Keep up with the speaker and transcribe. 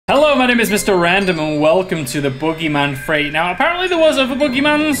my name is Mr. Random and welcome to the Boogeyman 3. Now, apparently there was other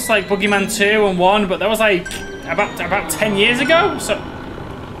Boogeymans, like Boogeyman 2 and 1, but that was like about 10 years ago, so...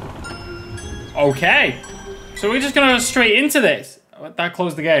 Okay. So we're just gonna go straight into this. That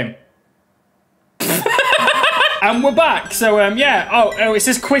closed the game. And we're back, so yeah. Oh, it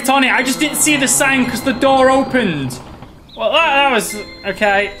says quit on it. I just didn't see the sign because the door opened. Well, that was...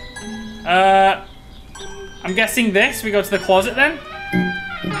 Okay. I'm guessing this. We go to the closet then?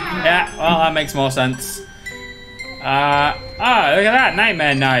 Yeah, well, that makes more sense. Look at that.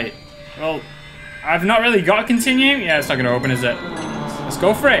 Nightmare night. Well, I've not really got to continue. Yeah, it's not going to open, is it? Let's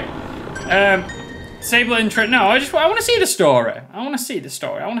go for it. Disable intro. No, I want to see the story. I want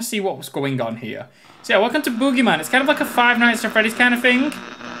to see what was going on here. So yeah, welcome to Boogeyman. It's kind of like a Five Nights at Freddy's kind of thing.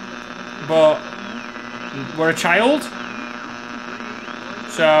 But we're a child.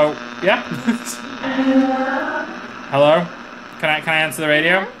 So, yeah. Hello? Can I answer the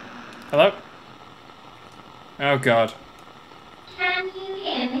radio? Hello? Oh god. Can you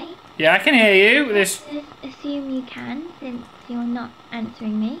hear me? Yeah, I can hear you. This assume you can, since you're not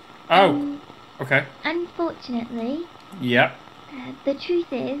answering me. Oh. Okay. Unfortunately. Yep. The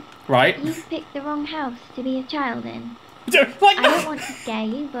truth is. Right. You've picked the wrong house to be a child in. Like I don't want to scare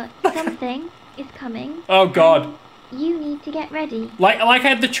you, but something is coming. Oh god. You need to get ready. Like I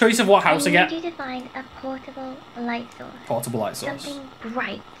had the choice of what house I get. I need you to find a portable light source. Portable light source. Something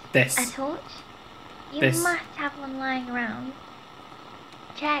bright. This. A torch. You This. must have one lying around.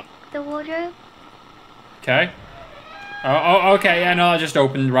 Check the wardrobe. Okay. Oh, okay. Yeah, no, I just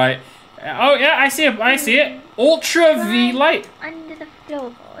opened. Right. Oh, yeah, I see it. I see it. Ultra V light. Under the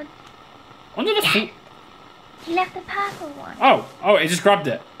floorboard. Under the floor. You left the purple one. Oh, it just grabbed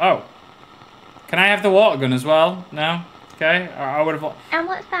it. Oh. Can I have the water gun as well? No? Okay. I would have... And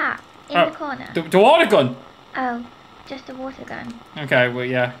what's that? In the corner? The water gun? Oh, just a water gun. Okay, well,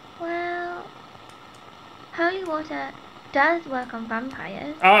 yeah. Well, holy water does work on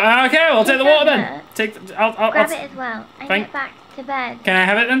vampires. Oh, okay, I'll take the water then. I'll grab it as well and get back to bed. Can I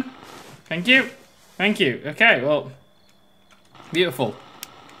have it then? Thank you. Thank you. Okay, well. Beautiful.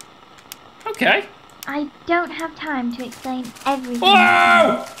 Okay. I don't have time to explain everything.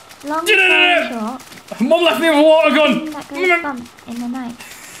 Whoa! Long story short, Mum left me with a water gun! that goes bump in the night.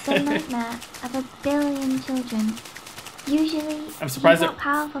 The nightmare of a billion children. Usually, I'm surprised he's not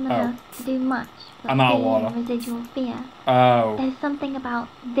powerful enough to do much, but I'm out of water. Residual fear. Oh. There's something about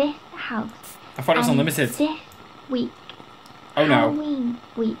this house. I thought it was unlimited. This week. Oh no. Halloween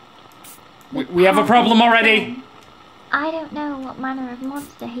week. We have a problem already. I don't know what manner of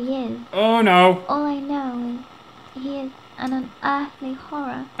monster he is. Oh no. All I know is he is an unearthly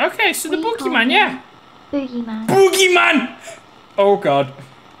horror. Okay, so the Boogeyman, yeah. Boogeyman. Boogeyman! Oh god.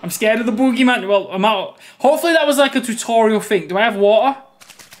 I'm scared of the Boogeyman. Well, I'm out. Hopefully that was like a tutorial thing. Do I have water?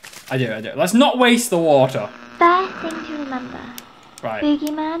 I do. Let's not waste the water. First thing to remember. Right.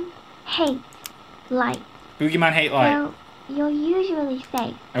 Boogeyman hates light. Boogeyman hate light. So you're usually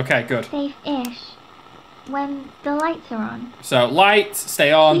safe. Okay, good. Safe-ish when the lights are on. So, light,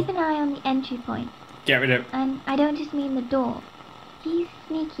 stay on. Keep an eye on the entry point. Get rid of... And I don't just mean the door. He's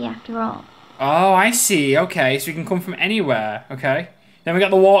sneaky after all. Oh, I see. Okay, so we can come from anywhere. Okay. Then we got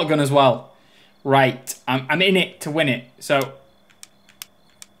the water gun as well. Right. I'm in it to win it. So...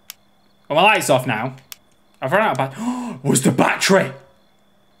 Oh, my light's off now. I've run out of battery. Where's the battery?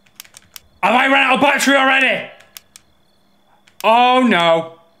 Have I run out of battery already? Oh,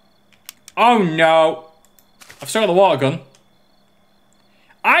 no. Oh, no. I've still got the water gun.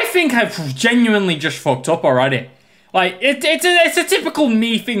 I think I've genuinely just fucked up already. Like, it's a typical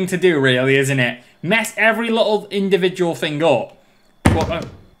me thing to do, really, isn't it? Mess every little individual thing up. But,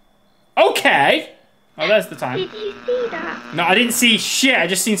 okay. Oh, there's the time. Did you see that? No, I didn't see shit. I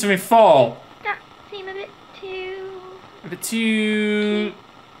just seen something fall. That seemed a bit too... A bit too...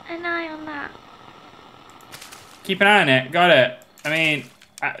 Keep an eye on that. Keep an eye on it. Got it. I mean,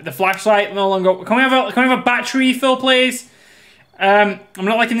 the flashlight no longer... Can we have a battery refill, please? I'm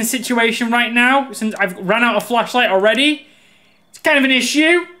not like in the situation right now since I've run out of flashlight already. It's kind of an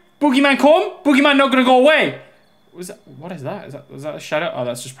issue. Boogeyman come. Boogeyman not gonna go away. What is that? Was that a shadow? Oh,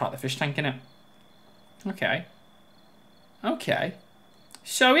 that's just part of the fish tank, innit? Okay. Okay.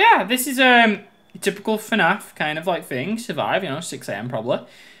 So yeah, this is a typical FNAF kind of like thing. Survive, you know, 6 AM probably.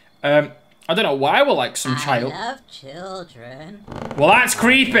 I don't know why we're like some child. I love children. Well, that's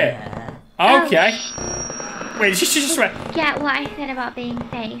creepy. Yeah. Okay. Wait, just wait. Get what I said about being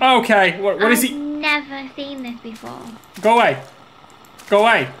safe. Okay, what is he? I've never seen this before. Go away. Go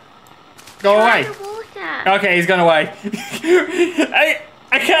away. Go away. The water. Okay, he's gone away.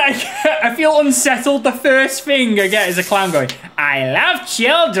 I can't. I feel unsettled. The first thing I get is a clown going, I love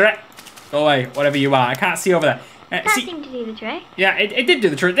children. Go away, whatever you are. I can't see over there. That seemed to do the trick. Yeah, it did do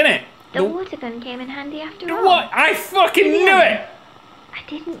the trick, didn't it? The water gun came in handy after all. What? I fucking knew it! I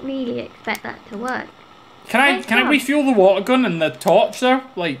didn't really expect that to work. Can I refuel the water gun and the torch though?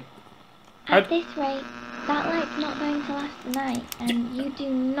 Like, at this rate, that light's not going to last the night, and you do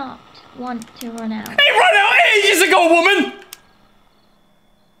not want to run out. It ran out ages ago, woman!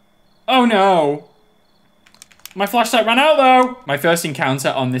 Oh no. My flashlight ran out though. My first encounter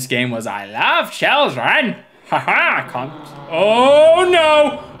on this game was I love children. Haha, can't. Oh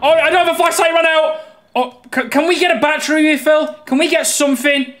no! Oh, I don't have a flashlight, run out! Oh, can we get a battery refill? Can we get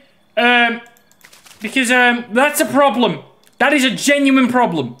something? Because that's a problem. That is a genuine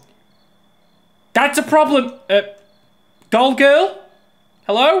problem. That's a problem. Doll girl?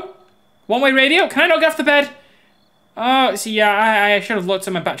 Hello? One-way radio? Can I not get off the bed? Oh, see, yeah, I should have looked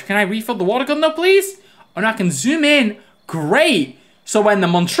at my battery. Can I refill the water gun though, please? And I can zoom in. Great. So when the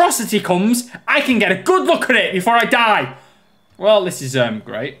monstrosity comes, I can get a good look at it before I die. Well, this is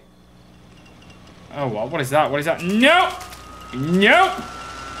great. Oh, what is that? What is that? No! No!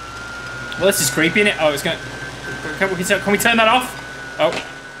 Well, this is creepy, innit? Oh, it's gonna... Can we turn that off? Oh.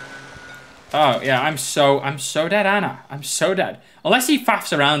 Oh, yeah, I'm so dead, Anna. I'm so dead. Unless he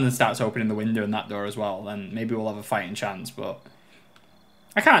faffs around and starts opening the window and that door as well, then maybe we'll have a fighting chance, but...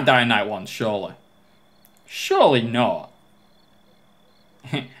 I can't die in night one, surely. Surely not.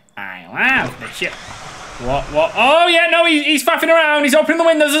 I love the ship. What? Oh, yeah, no, he's faffing around. He's opening the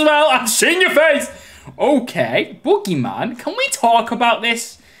windows as well. I've seen your face. Okay, Boogeyman, can we talk about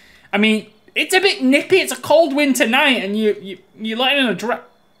this? I mean, it's a bit nippy. It's a cold winter night, and you're letting in a direct...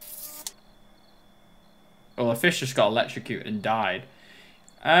 Well, the fish just got electrocuted and died.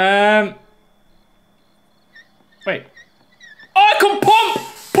 Wait. Oh, I can pump!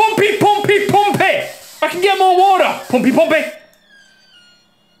 Pumpy, pumpy, pumpy! I can get more water! Pumpy, pumpy!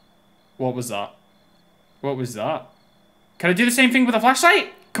 What was that? What was that? Can I do the same thing with a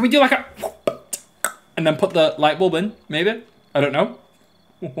flashlight? Can we do like a... And then put the light bulb in, maybe? I don't know.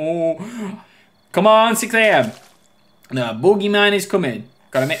 Oh. Come on, 6 a.m. The Boogeyman is coming.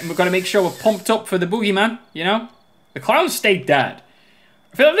 Gotta make sure we're pumped up for the Boogeyman, you know? The clowns stay dead.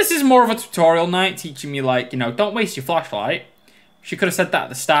 I feel like this is more of a tutorial night, teaching me, like, you know, don't waste your flashlight. She could have said that at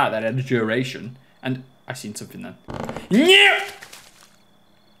the start, that had a duration. And I seen something then. Yeah!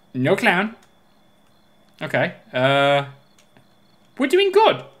 No clown. Okay. We're doing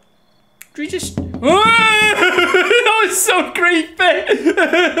good. Do we just... That was so creepy.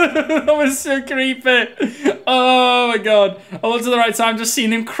 That was so creepy. Oh my god. I looked at the right time, just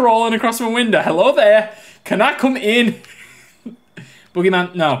seeing him crawling across my window. Hello there. Can I come in?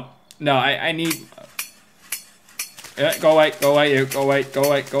 Boogeyman, no. No, I need... Yeah, go away, go away, you. Go away, go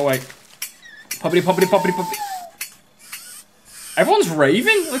away, go away. Poppity, poppity, poppity, poppity. Everyone's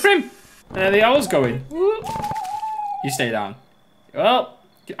raving. Look at him. There the owl's going. You stay down. Well,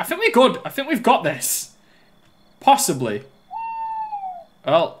 I think we're good. I think we've got this. Possibly.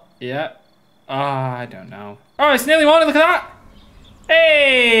 Well, yeah. I don't know. Oh, it's nearly morning. Look at that.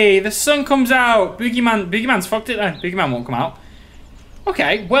 Hey, the sun comes out. Boogeyman's fucked it then. Boogeyman won't come out.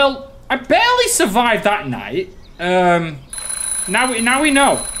 Okay, well, I barely survived that night. Now we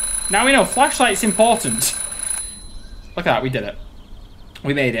know. Now we know. Flashlight's important. Look at that. We did it.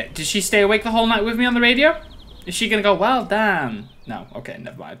 We made it. Did she stay awake the whole night with me on the radio? Is she gonna go, well done? No. Okay,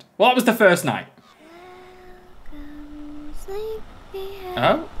 never mind. Well, that was the first night.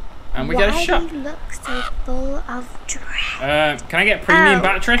 Oh, and we get a shot. Why do you look so full of dread? Can I get premium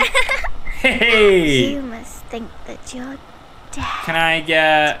battery? Hey! You must think that you're dead. Can I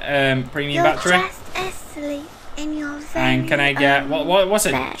get premium battery? You're just asleep in your very And can I get what's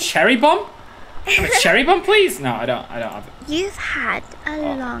it? Bed. Cherry bomb? A cherry bomb, please? No, I don't have it. You've had a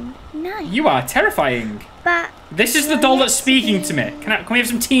long night. You are terrifying. But this is the doll that's speaking to me. Can we have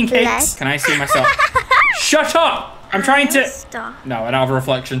some tea and cakes? Can I see myself? Shut up! I'm trying to... Stop. No, I don't have a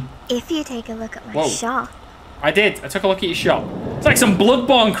reflection. If you take a look at my shop. I did. I took a look at your shop. It's like some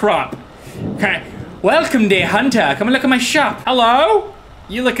Bloodborne crap. Okay. Welcome, dear hunter. Come and look at my shop. Hello?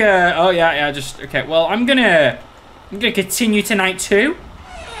 You look oh yeah, just okay. Well, I'm gonna continue tonight too.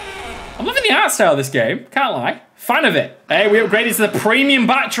 I'm loving the art style of this game. Can't lie. Fan of it. Hey, we upgraded to the premium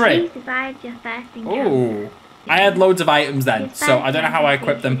battery. You survived your first encounter. Ooh. I had loads of items then, so I don't know how I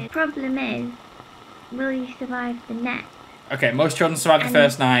equipped them. The problem is, will you survive the next? Okay, most children survive the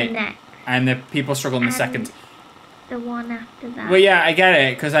first night, the next, and the people struggle in the second. The one after that. Well, yeah, I get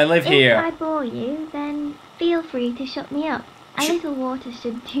it, because I live here. If I bore you, then feel free to shut me up. A little water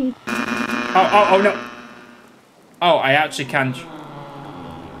should do. Oh, no. Oh, I actually can.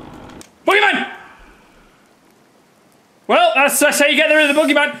 Boogeyman! Well, that's how you get rid of the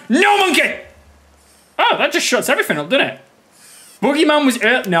boogeyman. No, monkey! Oh, that just shuts everything up, doesn't it? Boogeyman was...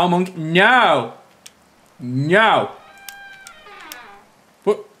 no, monkey. No. No.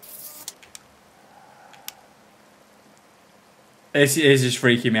 What? This is just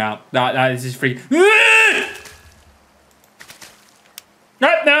freaking me out. That is just freaking...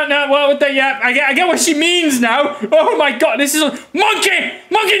 No. Well, yeah, I get what she means now. Oh my god, this is... Monkey!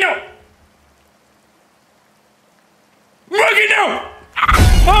 Monkey, no! Monkey, no!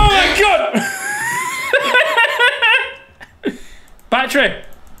 Oh my god! Battery.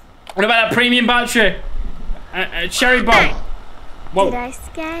 What about that premium battery? Cherry bomb. Whoa. Did I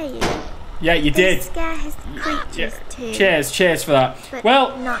scare you? Yeah, you did. Scare his creatures too. Cheers for that. But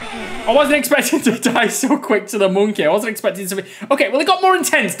well, not him. I wasn't expecting to die so quick to the monkey. I wasn't expecting to be... Okay, well, it got more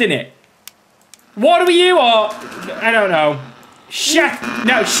intense, didn't it? What are you or... I don't know. Shut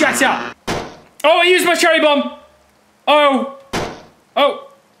up. Oh, I used my cherry bomb. Oh,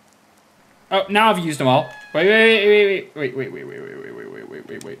 now I've used them all. Wait.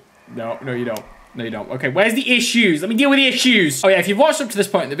 No, you don't. No, you don't. Okay, where's the issues? Let me deal with the issues. Oh yeah, if you've watched up to this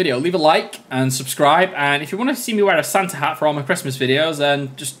point in the video, leave a like and subscribe. And if you want to see me wear a Santa hat for all my Christmas videos,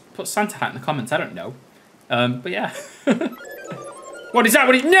 then just put Santa hat in the comments. I don't know. But yeah. What is that?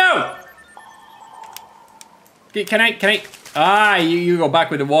 No! Can I? Ah, you go back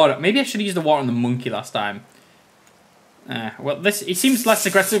with the water. Maybe I should use the water on the monkey last time. Well, it seems less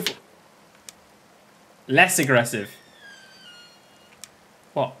aggressive. Less aggressive.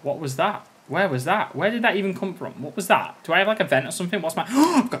 What was that? Where was that? Where did that even come from? What was that? Do I have like a vent or something? What's my...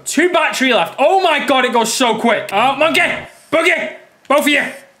 I've got 2 battery left. Oh my god, it goes so quick. Oh, monkey! Boogie! Both of you!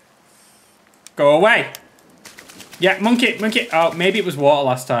 Go away. Yeah, monkey. Oh, maybe it was water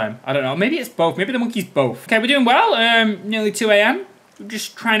last time. I don't know. Maybe it's both. Maybe the monkey's both. Okay, we're doing well. Nearly 2 a.m. We're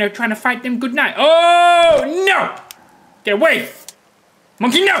just trying to fight them good night. Oh, no! Get away!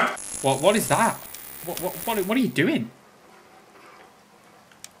 Monkey, no! What is that? What are you doing?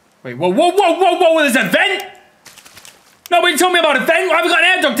 Wait, whoa, there's a vent? Nobody told me about a vent. Why have we got an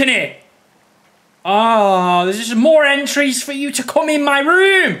air duct in here? Oh, there's just more entries for you to come in my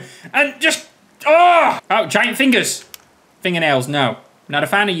room. And just, oh, giant fingers. Fingernails, no. Not a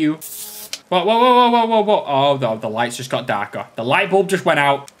fan of you. Whoa. Oh, the lights just got darker. The light bulb just went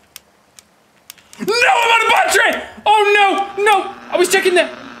out. No, I'm out of battery! Oh, no. I was checking the...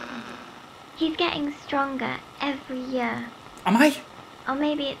 He's getting stronger every year. Am I? Or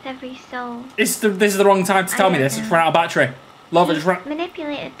maybe it's every soul. This is the wrong time to tell me this. It's run out of battery. Love, I just ran...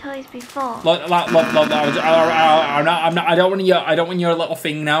 manipulated toys before. Love, I don't want your little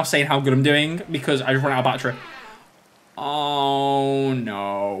thing now saying how good I'm doing because I just ran out of battery. Oh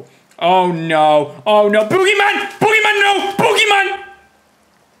no. Boogeyman! No! Boogeyman!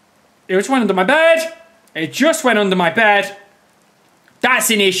 It just went under my bed. That's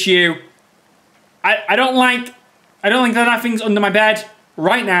an issue. I don't like that thing's under my bed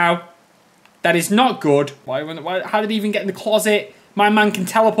right now. That is not good. Why, how did he even get in the closet? My man can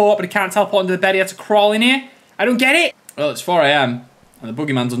teleport, but he can't teleport under the bed. He had to crawl in here. I don't get it. Well, it's 4 a.m. and the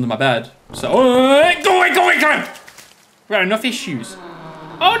boogeyman's under my bed. So, go away, come on. We've got enough issues.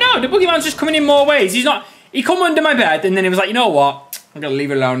 Oh no, the boogeyman's just coming in more ways. He come under my bed and then he was like, you know what? I'm gonna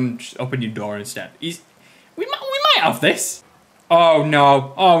leave it alone and just open your door instead. We might have this. Oh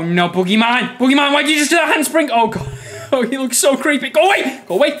no, Boogeyman, why did you just do that handspring? Oh god, oh he looks so creepy. Go away.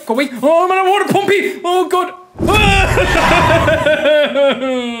 Oh man, I want to pump you. Oh god.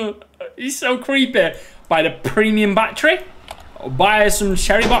 He's so creepy. Buy the premium battery. Or buy some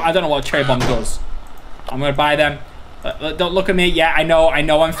cherry bomb. I don't know what a cherry bomb does. I'm gonna buy them. Don't look at me. Yeah, I know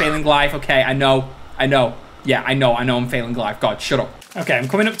I'm failing life. Okay, I know. Yeah, I know I'm failing life. God, shut up. Okay, I'm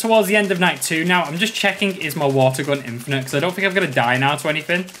coming up towards the end of night 2 now. I'm just checking, is my water gun infinite? Because I don't think I'm going to die now to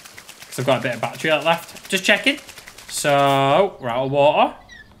anything. Because I've got a bit of battery left. Just checking. So, we're out of water.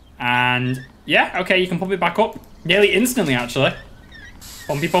 And, yeah, okay, you can pump it back up. Nearly instantly, actually.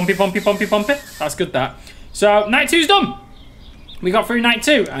 Pumpy. That's good, that. So, night 2's done. We got through night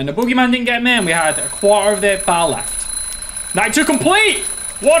 2. And the boogeyman didn't get me, and we had a quarter of the bar left. Night 2 complete!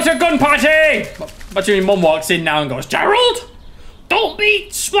 Water gun party! But your mum walks in now and goes, Gerald! Don't be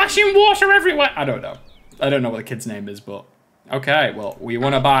splashing water everywhere. I don't know what the kid's name is, but okay. Well, we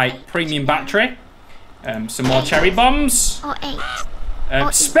want to buy premium battery, some more cherry bombs, or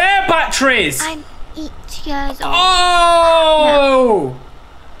 8, spare batteries. I'm 8 years old. Oh,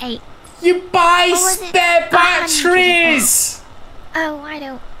 no. 8. You buy spare batteries. Oh, I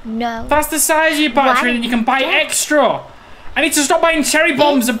don't know. That's the size of your battery, and you can buy extra. I need to stop buying cherry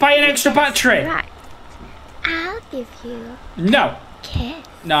bombs and buy an extra battery. Right. I'll give you no kiss.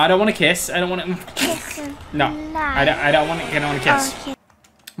 No, I don't want to kiss. I don't want to... No, I don't want to kiss. Okay.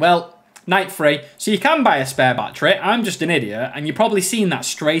 Well, night 3. So you can buy a spare battery. I'm just an idiot, and you've probably seen that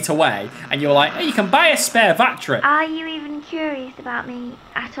straight away. And you're like, hey, you can buy a spare battery. Are you even curious about me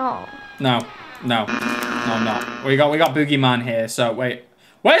at all? No, I'm not. We got Boogeyman here, so wait.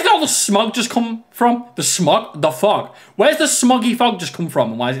 Where's all the smog just come from? The smog? The fog. Where's the smoggy fog just come from,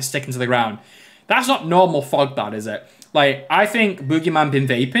 and why is it sticking to the ground? That's not normal fog, that, is it? Like, I think Boogeyman been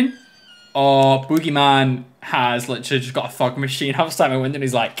vaping, or Boogeyman has literally just got a fog machine outside my window, and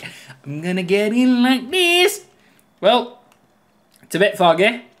he's like, I'm gonna get in like this. Well, it's a bit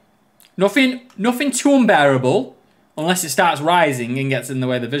foggy. Nothing too unbearable, unless it starts rising and gets in the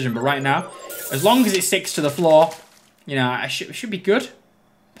way of the vision. But right now, as long as it sticks to the floor, you know, it should be good.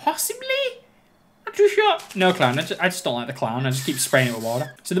 Possibly? Not too sure. No clown. I just don't like the clown. I just keep spraying it with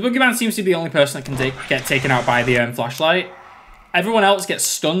water. So the Boogeyman seems to be the only person that can get taken out by the flashlight. Everyone else gets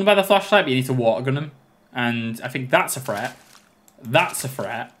stunned by the flashlight, but you need to water gun them. And I think that's a threat. That's a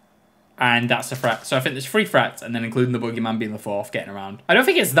threat. And that's a threat. So I think there's 3 threats, and then including the Boogeyman being the 4th, getting around. I don't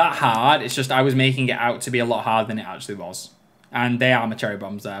think it's that hard. It's just I was making it out to be a lot harder than it actually was. And they are my cherry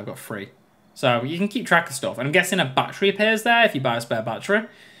bombs there. I've got 3. So you can keep track of stuff. And I'm guessing a battery appears there if you buy a spare battery,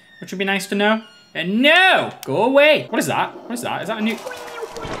 which would be nice to know. And no! Go away! What is that? What is that? Is that a new...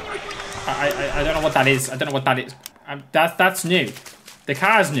 I don't know what that is. I don't know what that is. That's new. The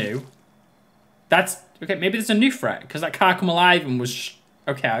car's new. That's... Okay, maybe there's a new threat, because that car come alive and was...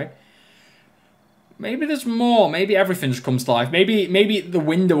 Okay. Maybe there's more. Maybe everything just comes to life. Maybe the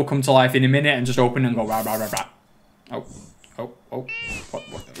window will come to life in a minute and just open and go rah, rah, rah, rah. Oh.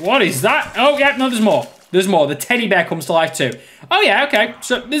 What is that? Oh, yeah, no, there's more. There's more. The teddy bear comes to life too. Oh, yeah, okay.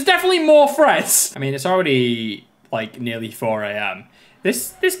 So there's definitely more threats. I mean, it's already, like, nearly 4 a.m.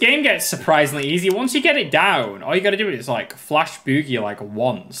 This game gets surprisingly easy. Once you get it down, all you gotta do is, like, flash Boogie, like,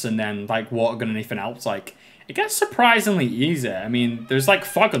 once, and then, like, water gun anything else. Like, it gets surprisingly easy. I mean, there's, like,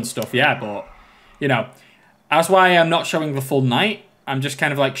 fog and stuff, yeah, but, you know, that's why I'm not showing the full night. I'm just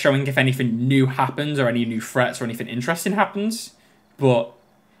kind of, like, showing if anything new happens or any new threats or anything interesting happens. But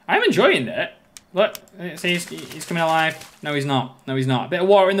I'm enjoying it. Look, see, he's coming alive. No, he's not. No, he's not. A bit of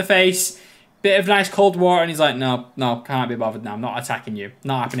water in the face. Bit of nice cold water, and he's like, no, can't be bothered now. I'm not attacking you.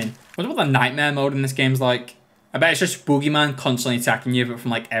 Not happening. I wonder what the nightmare mode in this game's like. I bet it's just Boogeyman constantly attacking you, but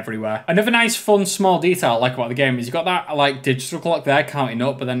from, like, everywhere. Another nice, fun, small detail I like about the game is you've got that, like, digital clock there counting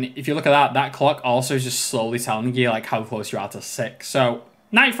up, but then if you look at that clock also is just slowly telling you, like, how close you are to 6. So,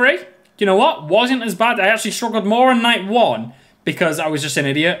 night 3, you know what? Wasn't as bad. I actually struggled more on night 1 because I was just an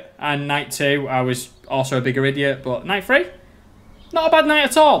idiot, and night 2, I was also a bigger idiot, but night 3? Not a bad night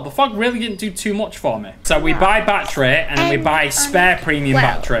at all. The fog really didn't do too much for me. So we buy battery, and then we buy spare premium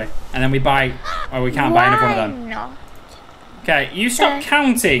battery. And then we buy... Oh, we can't buy another one of them. Not? Okay, you stop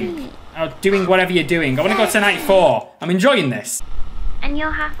counting. Or doing whatever you're doing. I want to go to night 4. I'm enjoying this. And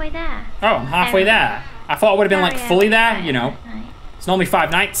you're halfway there. Oh, I'm halfway there. I thought I would have been, like, fully there, you know. It's normally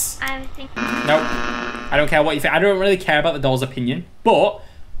 5 nights. I was thinking... Nope. I don't care what you think. I don't really care about the doll's opinion. But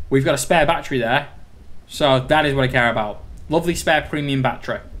we've got a spare battery there. So that is what I care about. Lovely spare premium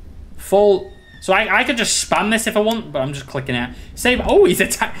battery. Full. So I could just spam this if I want, but I'm just clicking it. Save. Oh, he's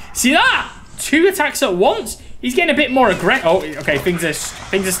attack. See that? 2 attacks at once. He's getting a bit more aggressive. Oh, okay. Things are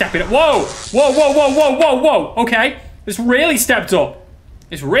stepping up. Whoa. Whoa. Okay. This really stepped up.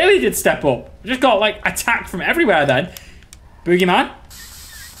 This really did step up. I just got, like, attacked from everywhere then. Boogeyman.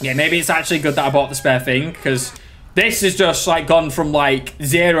 Yeah, maybe it's actually good that I bought the spare thing, because this has just, like, gone from, like,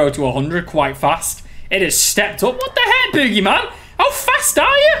 0 to 100 quite fast. It has stepped up. What the heck, Boogeyman? How fast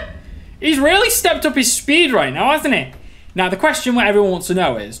are you? He's really stepped up his speed right now, hasn't he? Now, the question what everyone wants to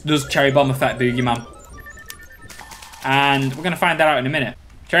know is, does Cherry Bomb affect Boogeyman? And we're going to find that out in a minute.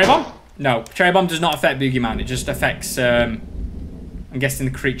 Cherry Bomb? No. Cherry Bomb does not affect Boogeyman. It just affects, I'm guessing,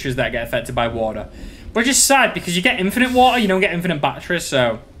 the creatures that get affected by water. Which is sad, because you get infinite water, you don't get infinite batteries,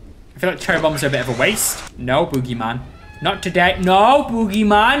 so... I feel like Cherry Bomb's a bit of a waste. No, Boogeyman. Not today. No,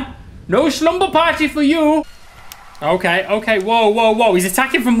 Boogeyman. No slumber party for you. Okay. Whoa. He's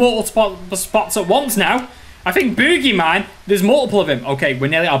attacking from multiple spots at once now. I think Boogeyman, there's multiple of him. Okay, we're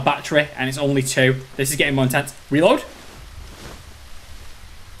nearly out of battery, and it's only 2. This is getting more intense. Reload.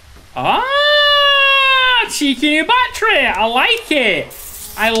 Ah, cheeky new battery. I like it.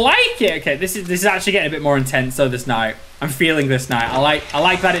 Okay, this is actually getting a bit more intense though this night. I'm feeling this night. I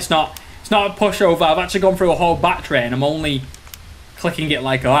like that it's not a pushover. I've actually gone through a whole battery, and I'm only clicking it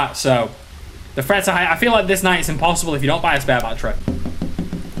like that, so the threats are high. I feel like this night is impossible if you don't buy a spare battery.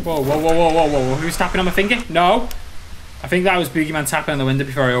 Whoa. Who's tapping on my finger? No. I think that was Boogeyman tapping on the window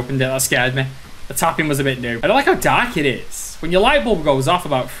before I opened it. That scared me. The tapping was a bit new. I don't like how dark it is. When your light bulb goes off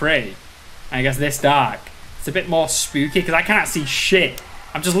about 3, and I guess this dark, it's a bit more spooky because I can't see shit.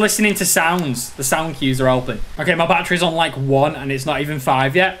 I'm just listening to sounds. The sound cues are open. Okay, my battery's on like 1 and it's not even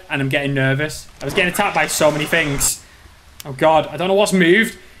 5 yet, and I'm getting nervous. I was getting attacked by so many things. Oh God, I don't know what's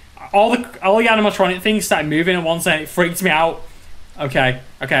moved. All the animatronic things started moving at once and it freaked me out. Okay,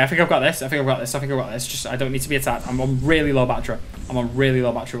 I think I've got this. I think I've got this. Just, I don't need to be attacked. I'm on really low battery.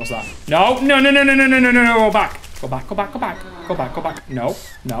 What's that? No. Go back. No.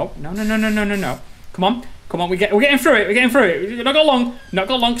 Come on, we're getting through it. Not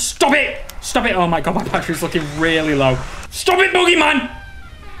go long. Stop it. Oh my God, my battery's looking really low. Stop it, Boogeyman.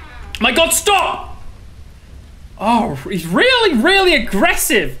 My God, stop. Oh, he's really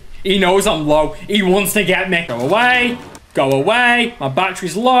aggressive. He knows I'm low. He wants to get me. Go away. My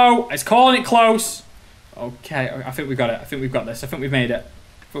battery's low. It's calling it close. Okay, I think we got it. I think we've got this. I think we've made it.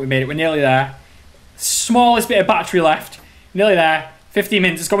 We're nearly there. Smallest bit of battery left. Nearly there. 15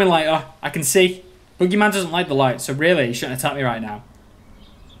 minutes. It's going lighter. I can see. Boogeyman doesn't like the light, so really, he shouldn't attack me right now.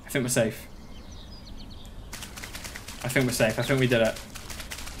 I think we're safe. I think we did it.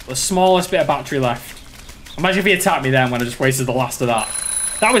 The smallest bit of battery left. Imagine if he attacked me then when I just wasted the last of that.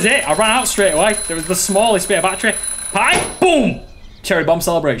 That was it. I ran out straight away. There was the smallest bit of battery. Pie, boom! Cherry bomb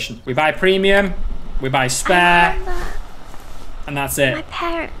celebration. We buy premium. We buy spare. And that's it. My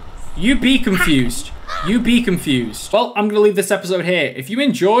parents. You be confused. Well, I'm going to leave this episode here. If you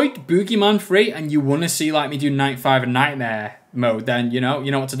enjoyed Boogeyman 3 and you want to see like me do Night 5 and Nightmare mode, then you know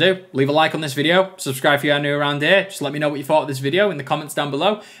what to do. Leave a like on this video. Subscribe if you are new around here. Just let me know what you thought of this video in the comments down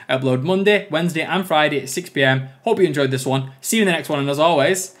below. I upload Monday, Wednesday and Friday at 6 PM. Hope you enjoyed this one. See you in the next one, and as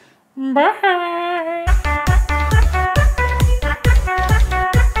always, bye!